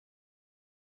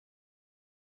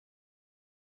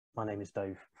My name is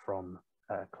Dave from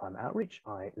Climate Outreach.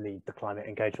 I lead the Climate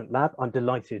Engagement Lab. I'm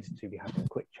delighted to be having a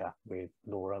quick chat with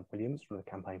Laura Williams from the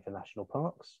Campaign for National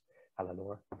Parks. Hello,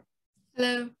 Laura.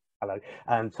 Hello. Hello.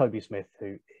 And Toby Smith,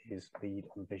 who is lead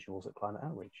on visuals at Climate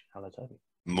Outreach. Hello, Toby.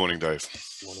 Morning, Dave.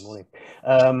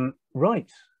 Morning. Right.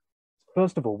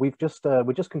 First of all, we're just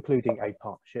concluding a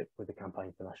partnership with the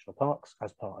Campaign for National Parks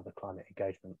as part of the Climate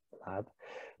Engagement Lab.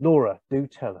 Laura, do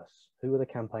tell us, who are the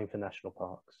Campaign for National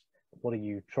Parks? What are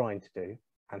you trying to do,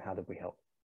 and how did we help?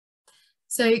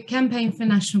 So Campaign for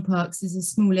National Parks is a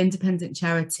small independent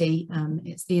charity.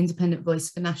 It's the independent voice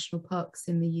for national parks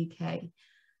in the UK.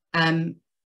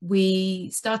 We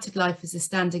started life as a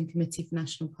standing committee for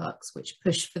national parks, which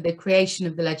pushed for the creation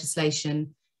of the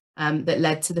legislation that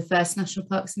led to the first national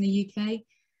parks in the UK.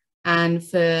 And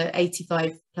for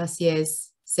 85 plus years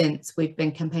since, we've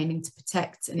been campaigning to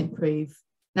protect and improve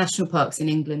national parks in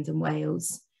England and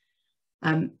Wales.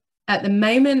 At the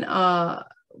moment,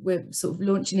 we're sort of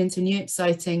launching into new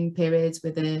exciting periods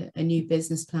with a new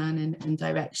business plan and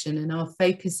direction. And our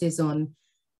focus is on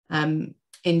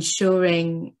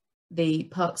ensuring the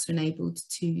parks are enabled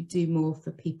to do more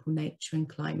for people, nature and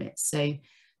climate, so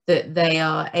that they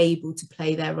are able to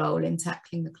play their role in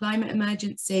tackling the climate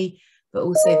emergency, but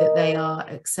also that they are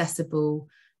accessible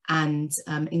and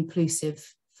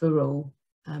inclusive for all.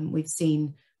 We've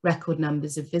seen record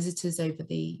numbers of visitors over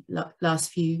the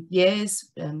last few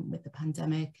years with the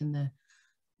pandemic and the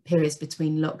periods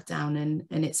between lockdown,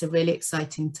 and it's a really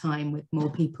exciting time with more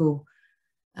people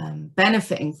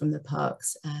benefiting from the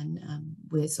parks, and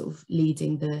we're sort of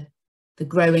leading the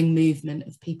growing movement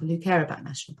of people who care about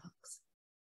national parks.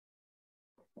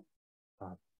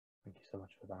 Thank you so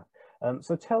much for that.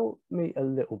 So tell me a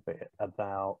little bit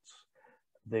about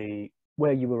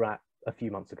where you were at a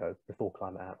few months ago before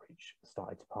Climate Outreach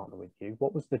started to partner with you.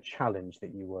 What was the challenge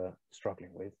that you were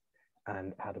struggling with,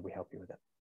 and how did we help you with it?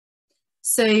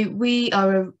 So we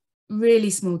are a really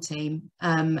small team,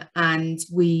 and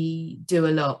we do a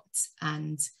lot,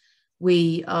 and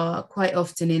we are quite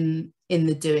often in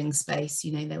the doing space.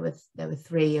 You know, there were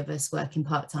three of us working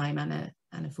part-time and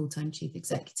a full-time chief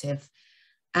executive,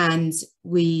 and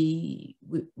we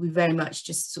very much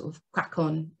just sort of crack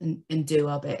on and do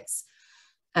our bits.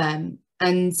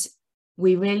 And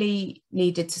we really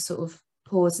needed to sort of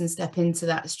pause and step into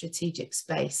that strategic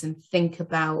space and think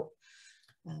about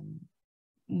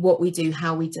what we do,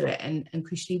 how we do it, and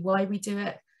crucially why we do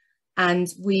it.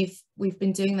 And we've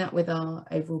been doing that with our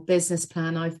overall business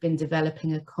plan. I've been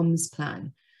developing a comms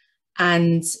plan,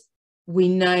 and we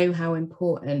know how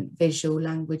important visual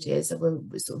language is. We're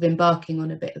sort of embarking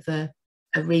on a bit of a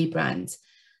rebrand,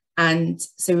 and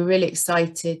so we're really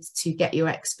excited to get your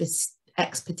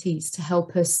expertise to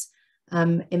help us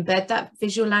embed that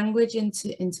visual language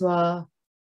into our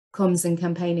comms and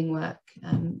campaigning work,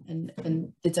 and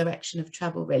the direction of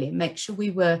travel, really, and make sure we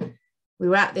were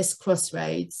at this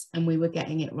crossroads and we were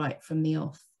getting it right from the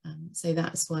off. So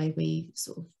that's why we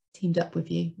sort of teamed up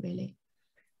with you, really.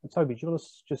 And Toby, do you want to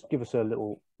just give us a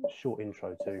little short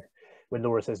intro to when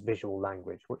Laura says visual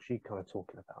language? What's she kind of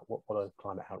talking about? What are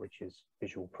Climate Outreach's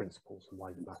visual principles, and why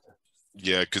does it matter?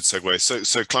 Yeah, good segue.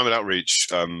 So Climate Outreach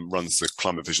runs the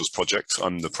Climate Visuals project.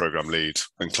 I'm the program lead,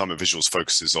 and Climate Visuals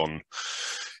focuses on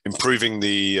improving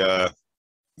the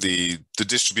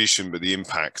distribution, but the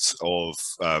impact of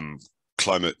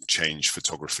climate change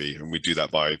photography, and we do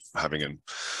that by having an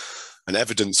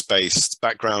evidence-based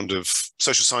background of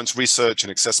social science research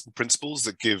and accessible principles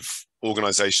that give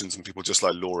organizations and people just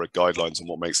like Laura guidelines on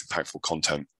what makes impactful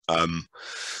content.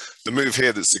 The move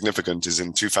here that's significant is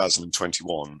in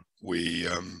 2021, we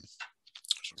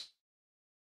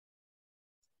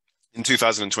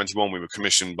were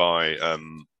commissioned by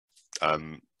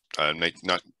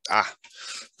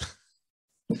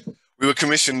we were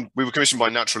commissioned by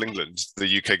Natural England,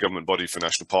 the UK government body for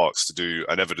national parks, to do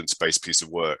an evidence-based piece of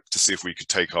work to see if we could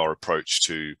take our approach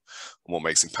to what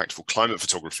makes impactful climate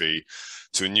photography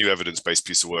to a new evidence-based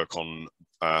piece of work on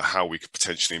how we could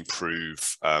potentially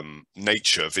improve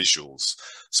nature visuals,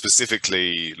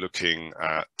 specifically looking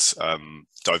at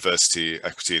diversity,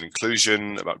 equity and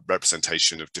inclusion, about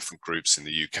representation of different groups in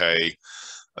the UK,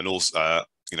 and also,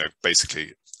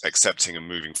 basically accepting and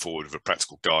moving forward with a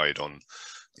practical guide on,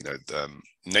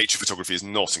 nature photography is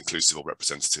not inclusive or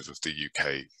representative of the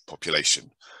UK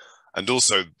population. And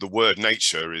also the word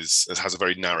nature has a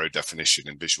very narrow definition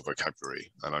in visual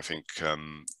vocabulary. And I think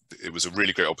it was a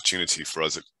really great opportunity for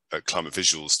us at Climate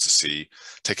Visuals to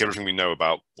take everything we know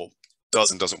about what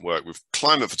does and doesn't work with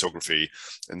climate photography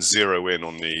and zero in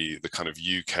on the kind of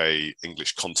UK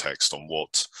English context on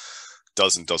what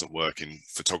does and doesn't work in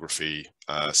photography,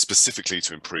 specifically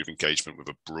to improve engagement with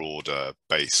a broader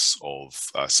base of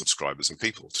subscribers and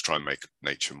people, to try and make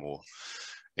nature more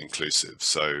inclusive.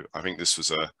 So I think this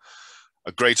was a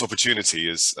great opportunity,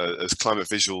 as Climate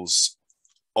Visuals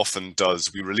often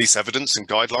does. We release evidence and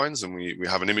guidelines, and we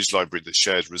have an image library that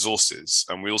shares resources,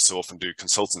 and we also often do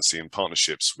consultancy and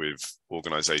partnerships with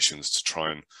organizations to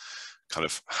try and kind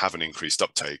of have an increased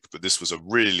uptake. But this was a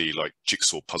really like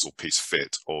jigsaw puzzle piece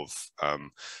fit of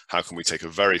how can we take a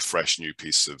very fresh new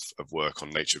piece of work on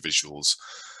nature visuals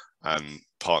and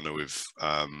partner with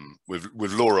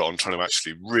Laura on trying to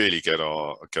actually really get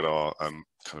our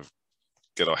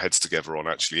heads together on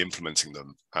actually implementing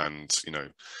them, and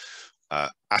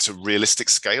at a realistic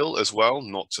scale as well,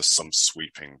 not just some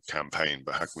sweeping campaign,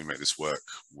 but how can we make this work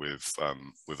with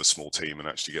a small team and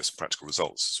actually get some practical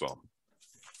results as well.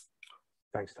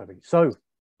 Thanks, Toby. So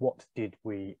what did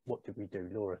we do?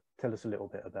 Laura, tell us a little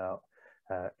bit about,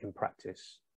 in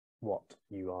practice, what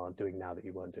you are doing now that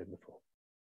you weren't doing before.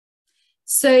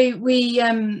 So we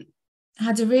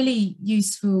had a really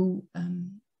useful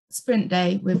sprint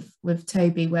day with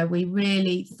Toby, where we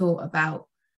really thought about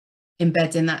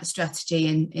embedding that strategy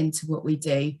into what we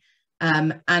do.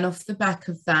 And off the back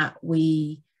of that,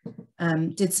 we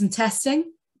did some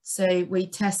testing. So we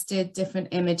tested different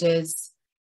images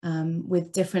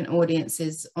with different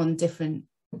audiences on different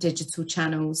digital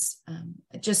channels,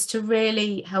 just to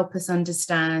really help us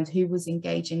understand who was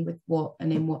engaging with what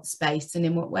and in what space and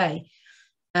in what way.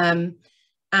 And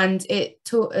it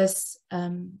taught us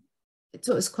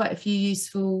quite a few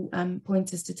useful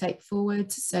pointers to take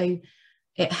forward. So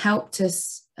it helped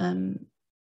us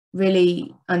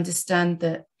really understand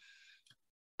that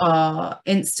our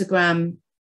Instagram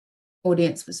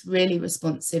audience was really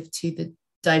responsive to the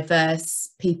diverse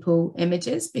people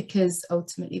images, because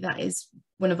ultimately that is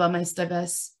one of our most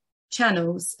diverse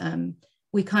channels.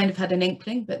 We kind of had an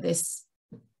inkling, but this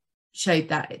showed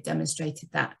that, it demonstrated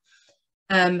that.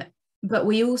 But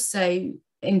we also,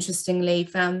 interestingly,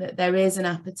 found that there is an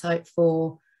appetite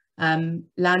for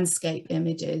landscape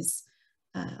images,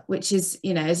 which is,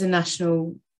 as a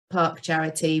national park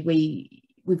charity,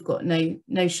 we've got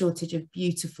no shortage of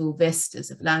beautiful vistas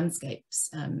of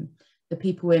landscapes. The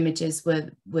people images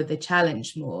were the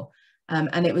challenge more,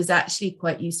 and it was actually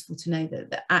quite useful to know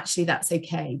that actually that's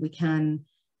okay. We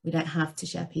don't have to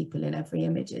share people in every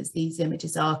images. These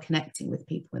images are connecting with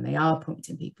people, and they are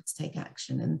prompting people to take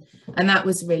action, and that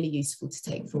was really useful to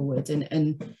take forward,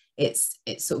 and it's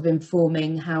sort of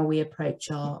informing how we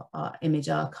approach our image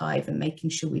archive and making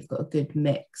sure we've got a good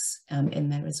mix in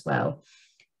there as well.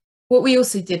 What we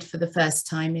also did for the first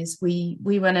time is we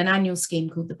run an annual scheme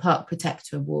called the Park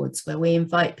Protector Awards, where we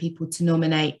invite people to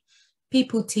nominate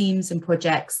people, teams and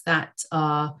projects that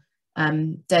are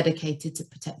dedicated to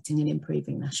protecting and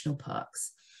improving national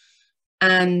parks.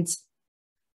 And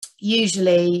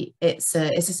usually it's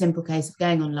a simple case of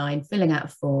going online, filling out a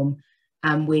form,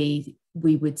 and we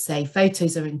would say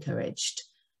photos are encouraged.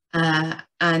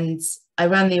 And I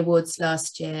ran the awards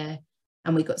last year,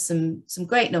 and we got some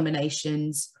great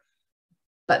nominations,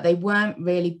 but they weren't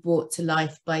really brought to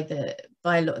life by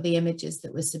a lot of the images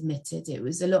that were submitted. It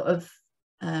was a lot of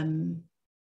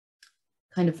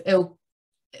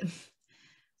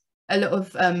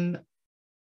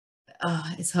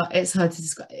it's hard to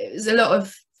describe. It was a lot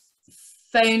of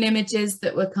phone images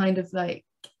that were kind of like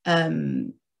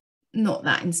not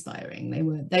that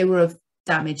inspiring. They were of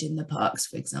damage in the parks,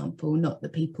 for example, not the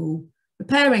people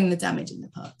repairing the damage in the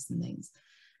parks and things.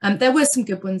 There were some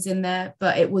good ones in there,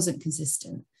 but it wasn't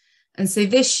consistent. And so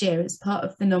this year, as part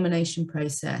of the nomination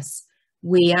process,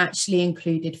 we actually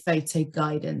included photo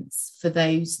guidance for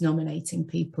those nominating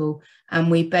people, and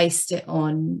we based it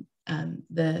on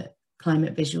the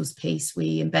Climate Visuals piece.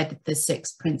 We embedded the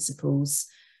 6 principles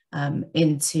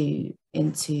into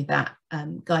that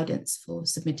guidance for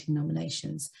submitting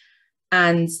nominations.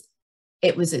 And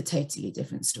it was a totally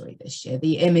different story this year.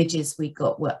 The images we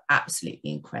got were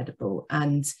absolutely incredible.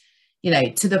 And,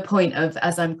 to the point of,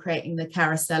 as I'm creating the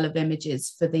carousel of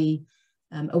images for the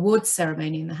awards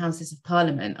ceremony in the Houses of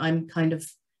Parliament, I'm kind of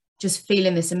just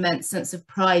feeling this immense sense of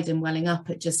pride and welling up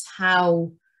at just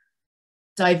how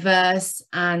diverse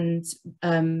and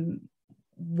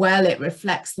well it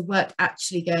reflects the work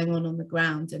actually going on the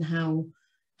ground, and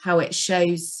how it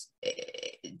shows.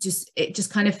 It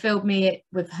just kind of filled me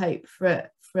with hope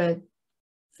for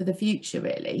the future,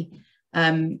 really,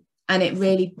 and it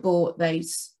really brought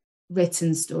those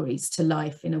written stories to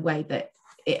life in a way that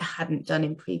it hadn't done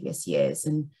in previous years.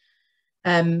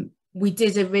 And we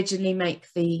did originally make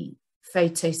the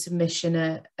photo submission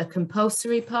a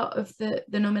compulsory part of the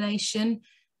nomination,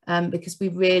 because we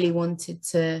really wanted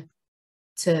to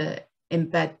to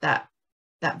embed that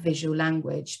visual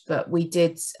language, but we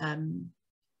did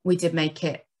make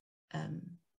it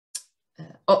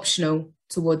optional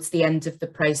towards the end of the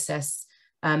process,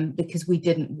 because we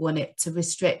didn't want it to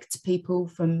restrict people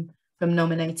from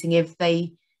nominating. If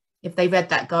they read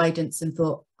that guidance and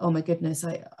thought, oh my goodness,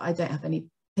 I don't have any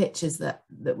pictures that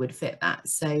would fit that.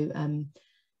 So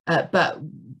but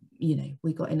you know,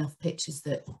 we got enough pictures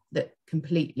that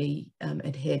completely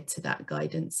adhered to that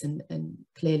guidance, and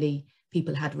clearly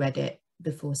people had read it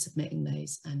before submitting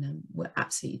those, and we're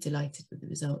absolutely delighted with the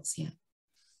results. Yeah.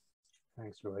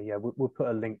 Thanks, Laura. Yeah, we'll put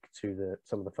a link to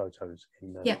some of the photos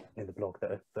in the blog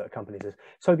that accompanies this.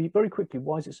 Toby, very quickly,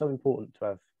 why is it so important to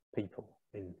have people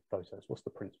in photos? What's the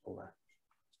principle there?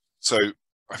 So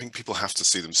I think people have to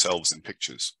see themselves in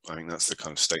pictures. I think that's the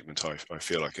kind of statement I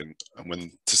feel like, and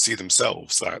when to see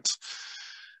themselves, that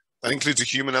includes a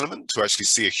human element, to actually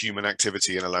see a human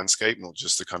activity in a landscape, not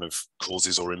just the kind of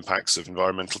causes or impacts of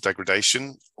environmental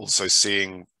degradation. Also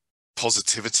seeing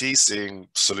positivity, seeing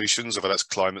solutions, whether that's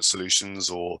climate solutions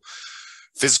or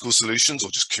physical solutions or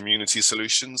just community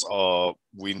solutions.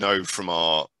 We know from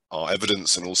our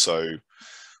evidence, and also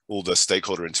all the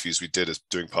stakeholder interviews we did as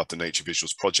doing part of the Nature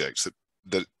Visuals project,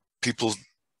 that people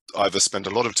either spend a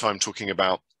lot of time talking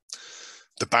about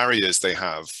the barriers they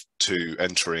have to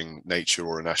entering nature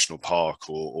or a national park,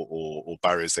 or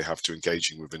barriers they have to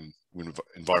engaging with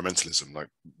environmentalism, like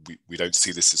we don't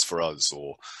see this as for us,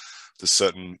 or there's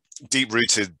certain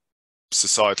deep-rooted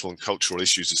societal and cultural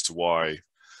issues as to why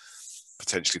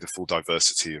potentially the full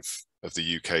diversity of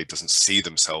the UK doesn't see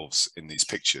themselves in these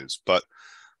pictures. But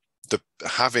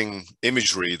having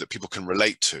imagery that people can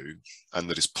relate to, and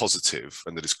that is positive,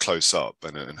 and that is close up,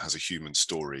 and has a human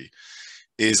story,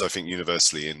 is, I think,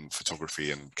 universally in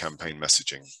photography and campaign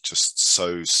messaging, just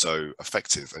so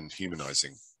effective and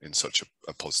humanizing in such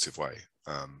a positive way.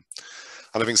 And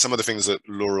I think some of the things that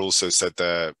Laura also said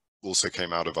there also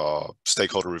came out of our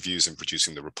stakeholder reviews in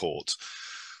producing the report.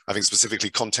 I think specifically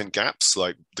content gaps,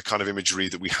 like the kind of imagery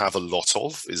that we have a lot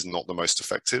of, is not the most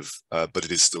effective, but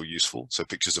it is still useful. So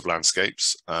pictures of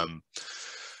landscapes.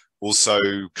 Also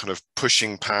kind of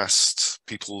pushing past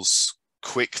people's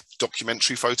quick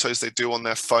documentary photos they do on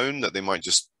their phone that they might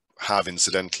just have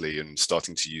incidentally, and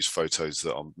starting to use photos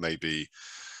that are maybe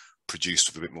produced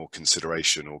with a bit more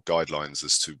consideration or guidelines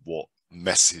as to what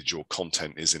message or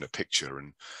content is in a picture,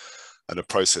 and a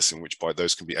process in which by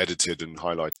those can be edited and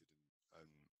highlighted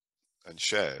and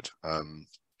shared. And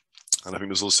I think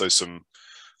there's also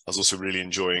I was also really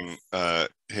enjoying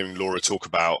hearing Laura talk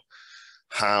about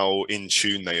how in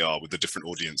tune they are with the different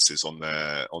audiences on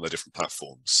their different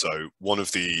platforms. So one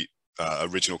of the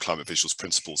original Climate Visuals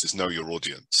principles is know your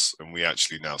audience, and we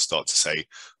actually now start to say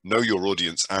know your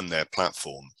audience and their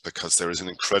platform, because there is an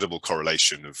incredible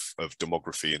correlation of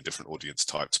demography and different audience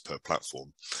types per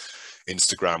platform.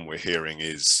 Instagram, we're hearing,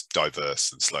 is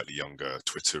diverse and slightly younger.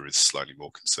 Twitter is slightly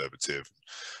more conservative.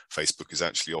 Facebook is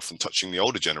actually often touching the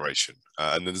older generation,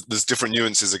 and there's different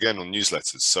nuances again on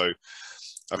newsletters. So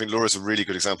I think Laura's a really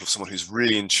good example of someone who's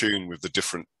really in tune with the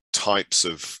different types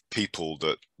of people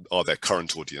that are their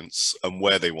current audience and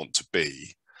where they want to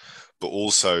be, but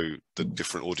also the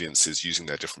different audiences using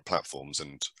their different platforms,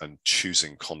 and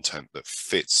choosing content that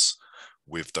fits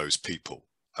with those people.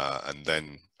 And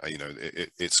then, you know,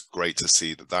 it's great to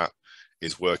see that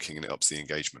is working, and it ups the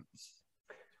engagement.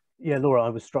 Yeah, Laura, I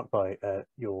was struck by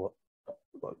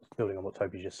building on what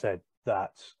Toby just said,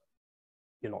 that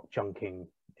you're not junking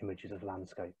images of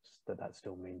landscapes, that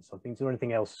still means something. Is there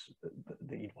anything else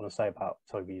that you'd want to say about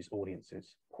Toby's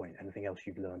audience's point? Anything else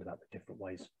you've learned about the different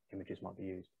ways images might be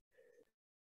used?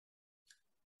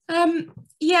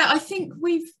 Yeah, I think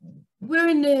we're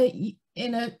in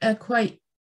a quite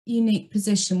unique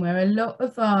position where a lot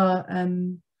of our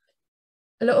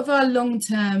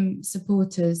long-term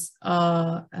supporters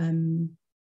are they're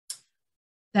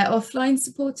offline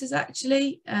supporters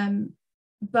actually,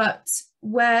 but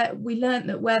where we learned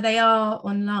that where they are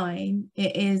online,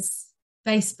 it is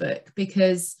Facebook,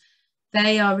 because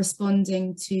they are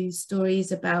responding to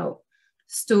stories about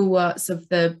stalwarts of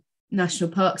the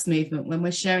national parks movement. When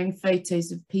we're sharing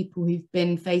photos of people who've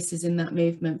been faces in that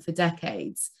movement for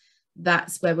decades,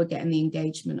 that's where we're getting the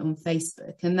engagement on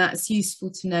Facebook. And that's useful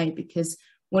to know, because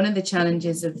one of the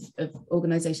challenges of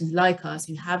organisations like ours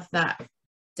who have that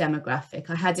demographic,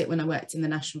 I had it when I worked in the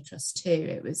National Trust too,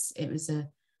 it was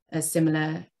a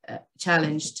similar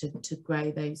challenge to grow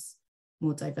those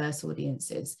more diverse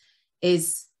audiences,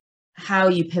 is how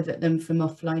you pivot them from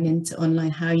offline into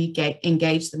online, how you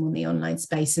engage them on the online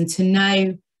space. And to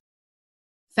know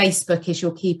Facebook is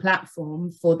your key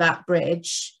platform for that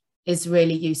bridge is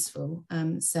really useful.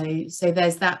 So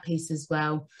there's that piece as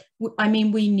well. I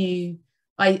mean, we knew,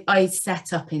 I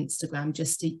set up Instagram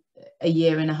just a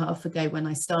year and a half ago when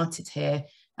I started here,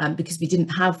 because we didn't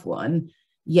have one,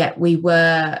 yet we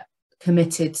were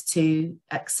committed to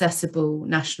accessible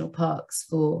national parks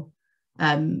for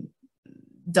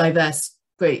diverse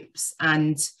groups.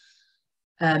 And,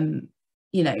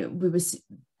 you know, we were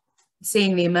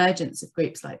seeing the emergence of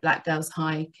groups like Black Girls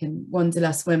Hike and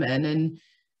Wanderlust Women,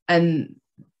 and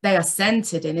they are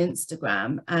centered in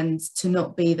Instagram, and to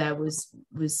not be there was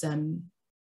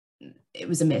it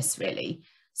was a miss, really.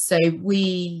 So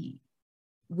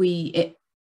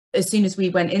as soon as we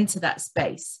went into that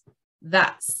space,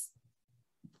 those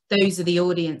are the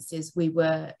audiences we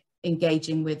were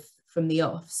engaging with from the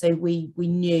off. So we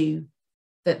knew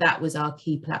that was our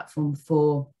key platform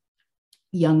for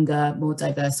younger, more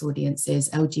diverse audiences,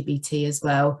 LGBT as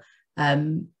well.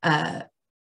 And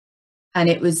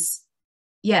it was,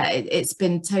 yeah, it's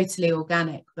been totally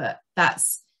organic, but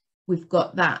we've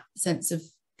got that sense of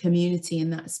community in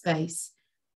that space,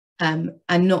 and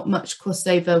not much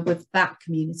crossover with that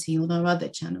community on our other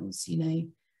channels.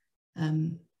 You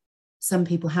know, some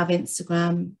people have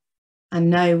Instagram and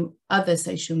no other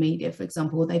social media, for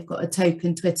example. They've got a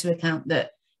token Twitter account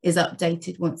that is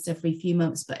updated once every few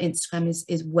months, but Instagram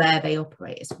is where they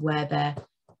operate, it's where their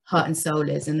heart and soul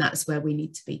is, and that's where we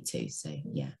need to be too. So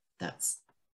yeah, that's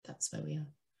where we are.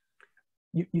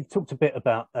 You've talked a bit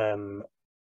about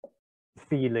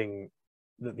feeling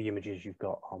that the images you've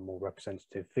got are more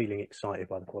representative, feeling excited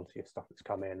by the quality of stuff that's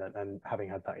come in, and having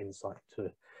had that insight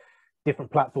to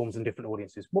different platforms and different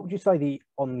audiences. What would you say the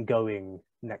ongoing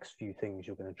next few things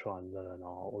you're going to try and learn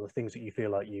are, or the things that you feel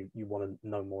like you want to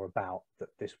know more about that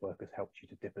this work has helped you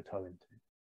to dip a toe into?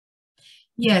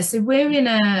 Yeah, so we're in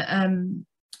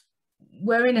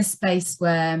a space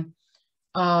where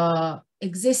our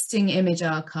existing image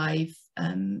archive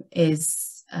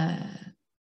is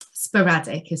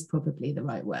sporadic, is probably the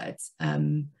right word.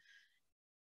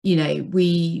 You know,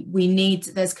 we need,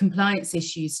 there's compliance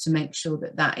issues to make sure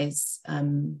that is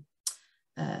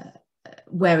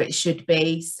where it should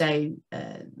be. So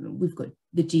we've got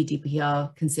the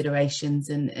GDPR considerations,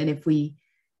 and if we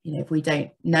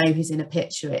don't know who's in a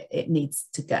picture, it needs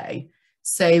to go.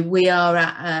 So we are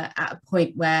at a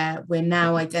point where we're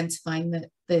now identifying that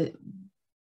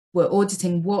we're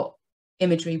auditing what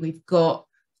imagery we've got,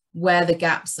 where the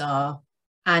gaps are,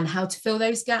 and how to fill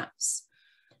those gaps.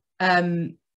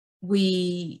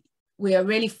 We are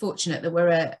really fortunate that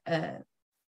we're a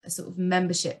sort of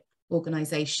membership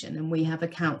organisation, and we have a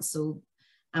council,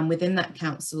 and within that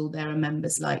council there are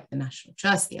members like the National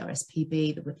Trust, the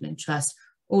RSPB, the Woodland Trust,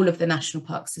 all of the national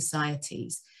park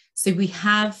societies. So we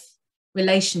have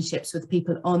relationships with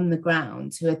people on the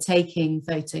ground who are taking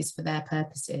photos for their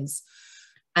purposes.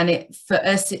 And for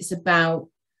us, it's about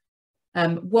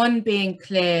one, being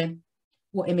clear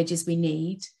what images we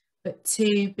need, but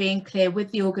two, being clear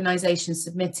with the organisation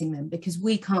submitting them, because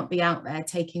we can't be out there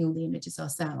taking all the images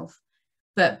ourselves,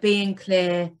 but being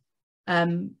clear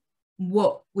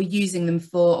what we're using them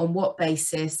for, on what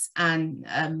basis, and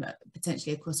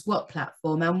potentially across what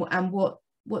platform, and what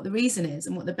the reason is,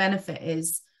 and what the benefit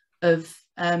is of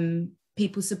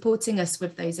people supporting us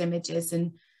with those images.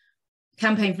 And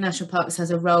Campaign for National Parks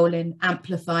has a role in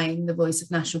amplifying the voice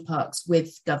of national parks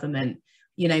with government.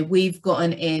 You know, we've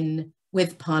gotten in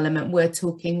with Parliament, we're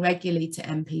talking regularly to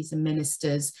MPs and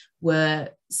ministers, we're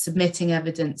submitting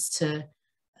evidence to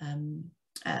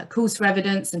calls for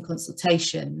evidence and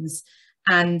consultations,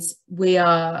 and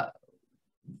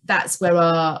that's where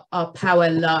our power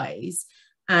lies.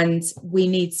 And we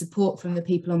need support from the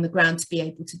people on the ground to be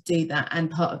able to do that. And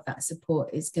part of that support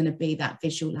is going to be that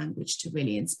visual language to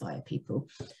really inspire people.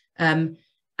 And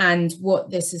what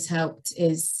this has helped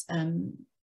is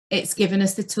it's given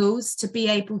us the tools to be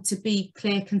able to be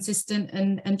clear, consistent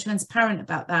and transparent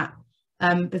about that.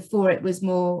 Before it was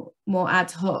more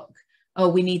ad hoc. Oh,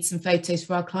 we need some photos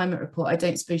for our climate report. I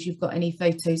don't suppose you've got any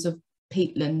photos of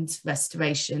peatland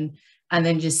restoration, and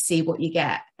then just see what you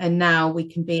get. And now we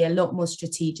can be a lot more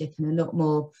strategic and a lot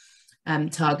more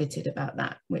targeted about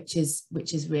that, which is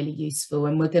really useful.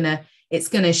 And it's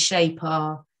going to shape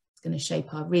our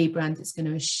rebrand. It's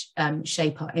going to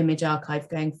shape our image archive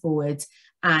going forward,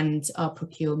 and our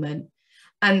procurement.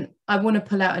 And I want to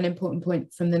pull out an important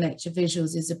point from the Nature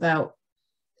Visuals is about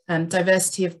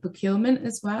diversity of procurement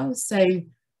as well. So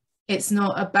it's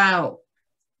not about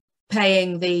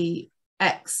paying the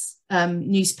ex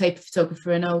newspaper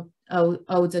photographer, an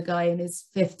older guy in his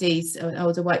 50s, or an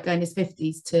older white guy in his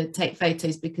 50s, to take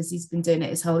photos because he's been doing it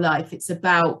his whole life. It's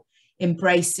about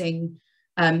embracing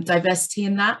diversity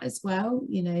in that as well.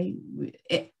 You know,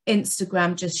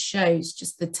 Instagram just shows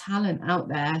just the talent out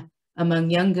there among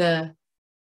younger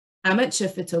amateur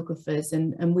photographers,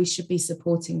 and we should be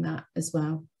supporting that as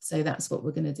well. So that's what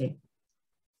we're going to do.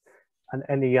 And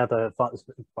any other,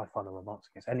 by final remarks,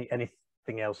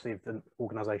 anything else, if an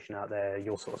organisation out there,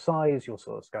 your sort of size, your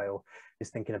sort of scale, is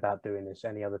thinking about doing this,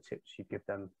 any other tips you'd give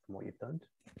them from what you've done?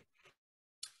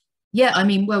 Yeah, I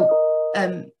mean, well,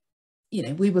 you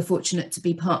know, we were fortunate to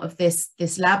be part of this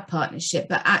lab partnership,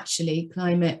 but actually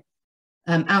climate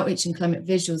outreach and climate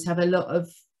visuals have a lot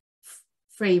of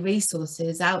free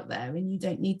resources out there, and you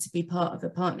don't need to be part of a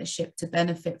partnership to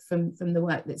benefit from the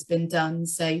work that's been done.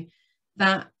 So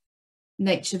that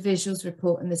Nature Visuals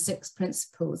report and the 6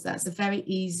 principles, that's a very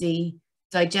easy,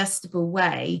 digestible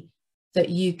way that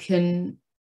you can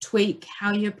tweak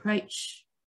how you approach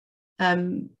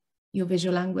your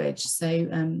visual language.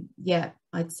 So yeah,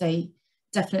 I'd say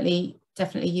definitely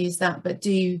use that, but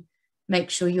do make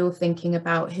sure you're thinking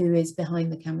about who is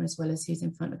behind the camera as well as who's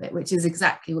in front of it, which is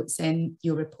exactly what's in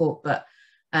your report, but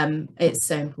it's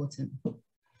so important.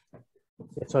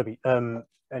 Yeah, Toby,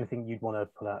 anything you'd want to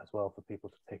pull out as well for people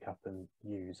to pick up and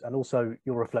use, and also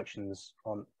your reflections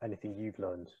on anything you've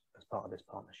learned as part of this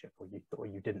partnership, or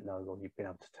you didn't know, or you've been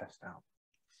able to test out?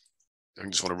 I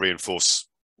just want to reinforce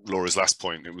Laura's last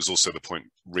point. It was also the point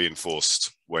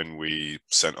reinforced when we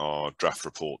sent our draft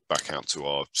report back out to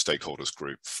our stakeholders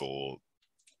group for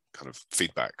kind of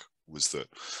feedback, was that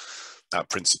that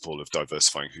principle of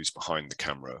diversifying who's behind the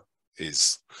camera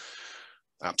is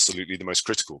absolutely the most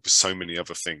critical, because so many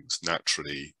other things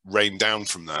naturally rain down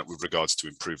from that with regards to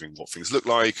improving what things look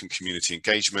like and community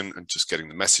engagement and just getting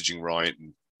the messaging right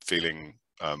and feeling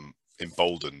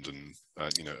emboldened and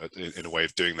you know, in a way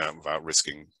of doing that without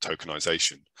risking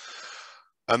tokenization.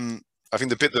 I think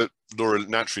the bit that Laura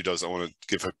naturally does, I want to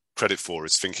give her credit for,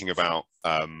 is thinking about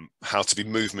how to be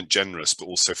movement generous but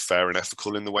also fair and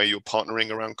ethical in the way you're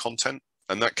partnering around content.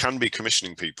 And that can be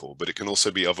commissioning people, but it can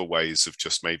also be other ways of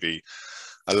just maybe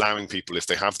allowing people, if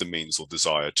they have the means or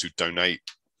desire, to donate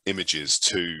images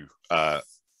to a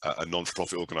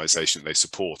non-for-profit organization they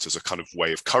support as a kind of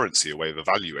way of currency, a way of a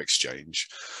value exchange.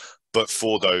 But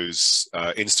for those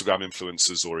Instagram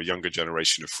influencers or a younger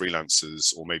generation of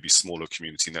freelancers, or maybe smaller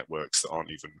community networks that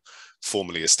aren't even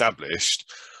formally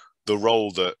established, the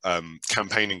role that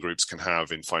campaigning groups can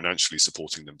have in financially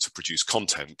supporting them to produce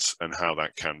content, and how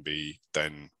that can be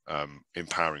then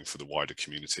empowering for the wider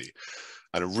community.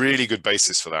 And a really good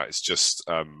basis for that is just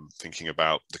thinking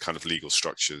about the kind of legal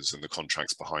structures and the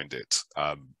contracts behind it.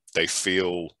 They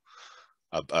feel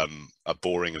a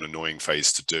boring and annoying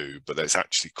phase to do, but it's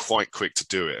actually quite quick to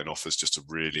do it and offers just a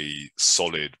really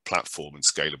solid platform and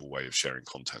scalable way of sharing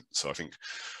content. So I think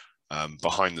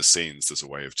behind the scenes, there's a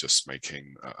way of just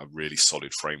making a really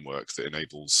solid framework that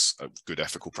enables a good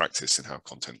ethical practice in how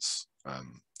content's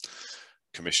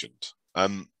commissioned.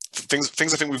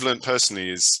 Things I think we've learned personally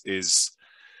is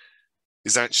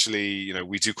actually, you know,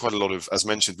 we do quite a lot of, as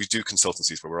mentioned, we do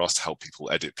consultancies where we're asked to help people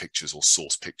edit pictures or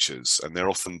source pictures, and they're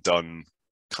often done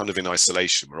kind of in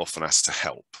isolation. We're often asked to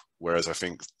help. Whereas I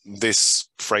think this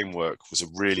framework was a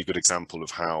really good example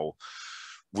of how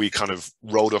we kind of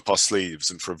rolled up our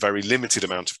sleeves and for a very limited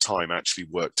amount of time actually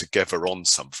worked together on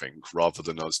something, rather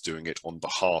than us doing it on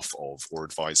behalf of or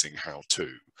advising how to.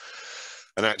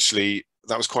 And actually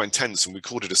that was quite intense, and we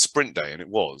called it a sprint day, and it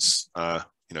was,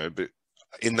 you know, but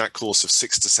in that course of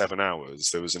 6 to 7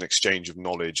 hours, there was an exchange of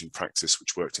knowledge and practice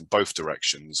which worked in both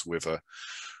directions, with a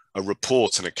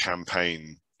report and a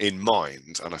campaign in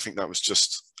mind. And I think that was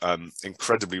just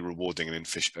incredibly rewarding and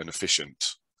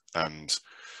efficient. And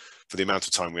for the amount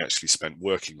of time we actually spent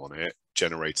working on it,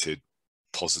 generated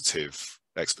positive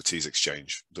expertise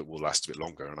exchange that will last a bit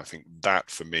longer. And I think that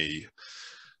for me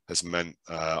has meant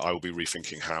I will be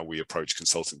rethinking how we approach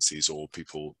consultancies or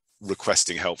people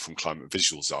requesting help from climate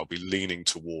visuals. I'll be leaning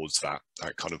towards that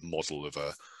kind of model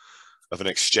of an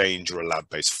exchange or a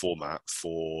lab-based format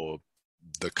for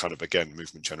the kind of, again,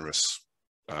 movement generous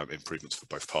improvements for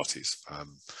both parties.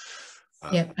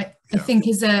 I think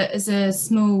as a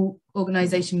small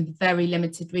organization with very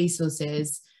limited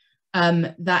resources,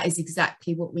 that is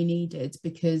exactly what we needed,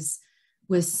 because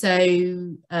we're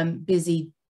so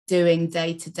busy doing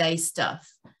day-to-day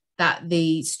stuff that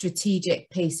the strategic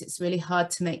piece, it's really hard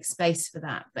to make space for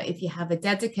that. But if you have a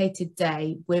dedicated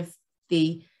day with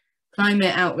the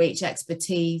climate outreach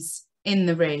expertise in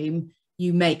the room,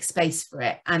 you make space for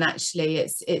it. And actually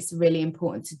it's really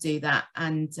important to do that.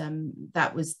 And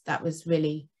that was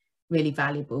really, really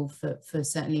valuable for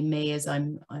certainly me, as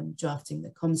I'm drafting the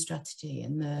comm strategy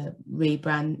and the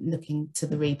rebrand, looking to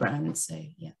the rebrand. So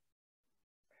yeah.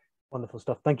 Wonderful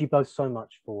stuff. Thank you both so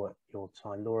much for your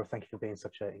time. Laura, thank you for being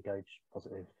such an engaged,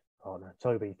 positive partner.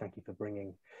 Toby, thank you for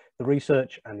bringing the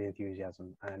research and the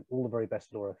enthusiasm, and all the very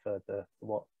best, Laura, for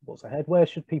what's ahead. Where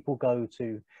should people go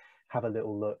to have a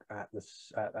little look at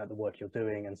this, at the work you're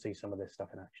doing and see some of this stuff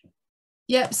in action?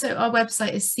 Yep, so our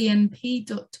website is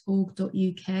cnp.org.uk,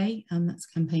 and that's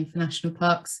Campaign for National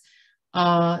Parks.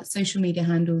 Our social media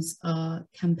handles are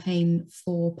Campaign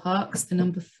for Parks, the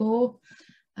number 4,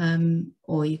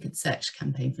 or you could search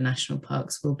Campaign for National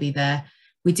Parks, we'll be there.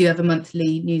 We do have a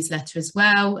monthly newsletter as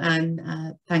well, and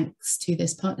thanks to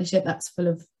this partnership, that's full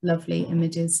of lovely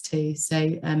images too. So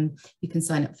you can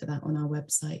sign up for that on our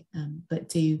website, but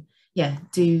do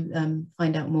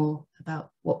find out more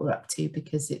about what we're up to,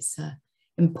 because it's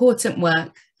important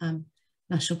work.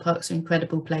 National parks are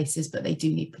incredible places, but they do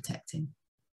need protecting.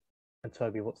 And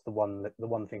Toby, what's the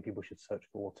one thing people should search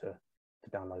for to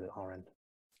download at our end?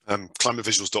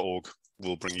 Climatevisuals.org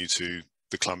will bring you to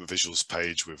the Climate Visuals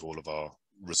page with all of our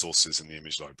resources in the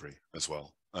image library as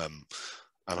well. And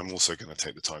I'm also going to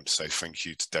take the time to say thank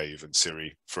you to Dave and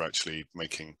Siri for actually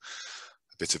making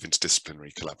a bit of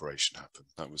interdisciplinary collaboration happen.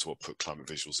 That was what put Climate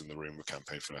Visuals in the room with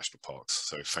Campaign for National Parks.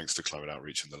 So thanks to Climate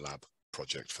Outreach and the Lab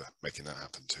project for making that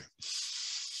happen too.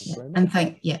 And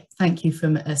thank you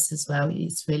from us as well.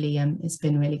 It's really it's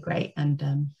been really great,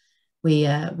 and we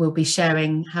will be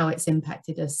sharing how it's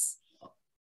impacted us,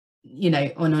 you know,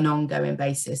 on an ongoing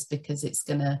basis, because it's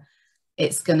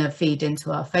gonna feed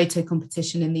into our photo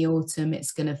competition in the autumn.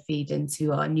 It's gonna feed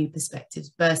into our New Perspectives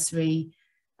bursary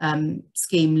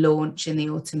scheme launch in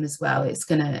the autumn as well. It's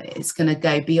gonna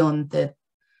go beyond the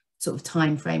sort of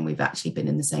time frame we've actually been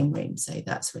in the same room. So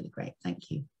that's really great. Thank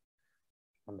you.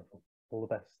 Wonderful. All the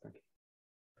best. Thank you.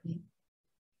 Brilliant.